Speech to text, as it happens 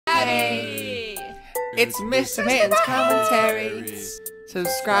Hey! It's Mr. Mittens commentary.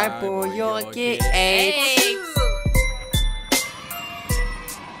 Subscribe or you'll get AIDS.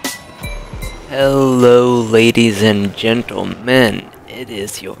 Hello, ladies and gentlemen. It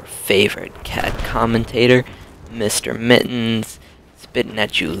is your favorite cat commentator, Mr. Mittens, spitting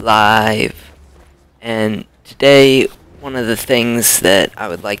at you live. And today, one of the things that I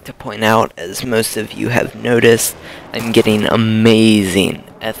would like to point out, as most of you have noticed, I'm getting amazing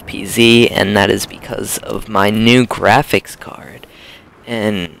FPZ, and that is because of my new graphics card.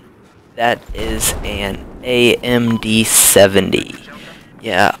 And that is an AMD 70.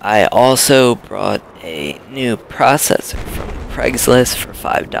 Yeah, I also brought a new processor from Craigslist for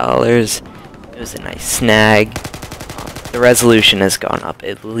 $5. It was a nice snag. The resolution has gone up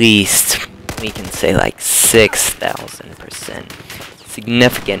at least, we can say, like 6,000%.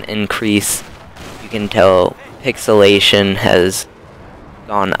 Significant increase. You can tell pixelation has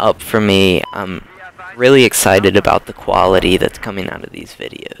gone up for me. I'm really excited about the quality that's coming out of these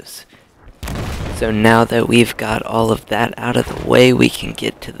videos. So now that we've got all of that out of the way, we can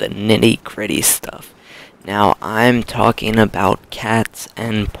get to the nitty-gritty stuff. Now, I'm talking about cats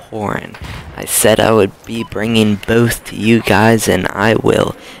and porn. I said I would be bringing both to you guys, and I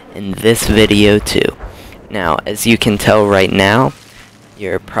will in this video too. Now, as you can tell right now,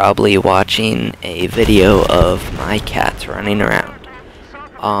 you're probably watching a video of my cats running around.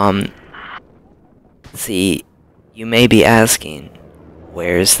 See, you may be asking,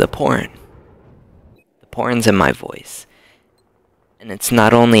 where's the porn? The porn's in my voice. And it's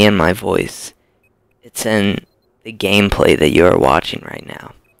not only in my voice, it's in the gameplay that you are watching right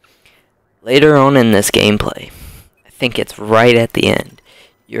now. Later on in this gameplay, I think it's right at the end,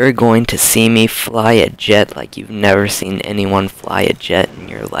 you're going to see me fly a jet like you've never seen anyone fly a jet in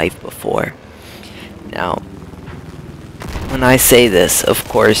your life before. Now, when I say this, of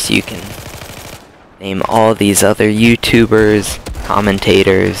course you can name all these other YouTubers,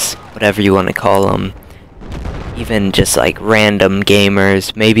 commentators, whatever you want to call them, even just like random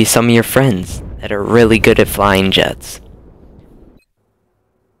gamers, maybe some of your friends that are really good at flying jets.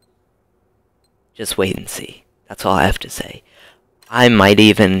 Just wait and see. That's all I have to say. I might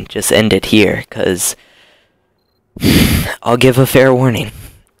even just end it here, because I'll give a fair warning.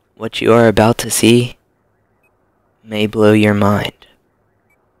 What you are about to see may blow your mind.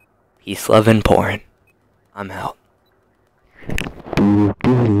 Peace, love, and porn. I'm out.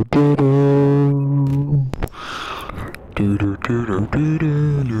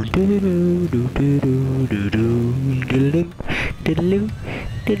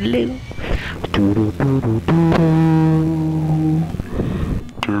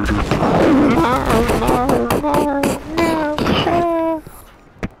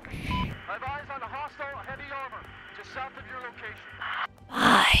 I've eyes on a hostile heavy armor just south of your location.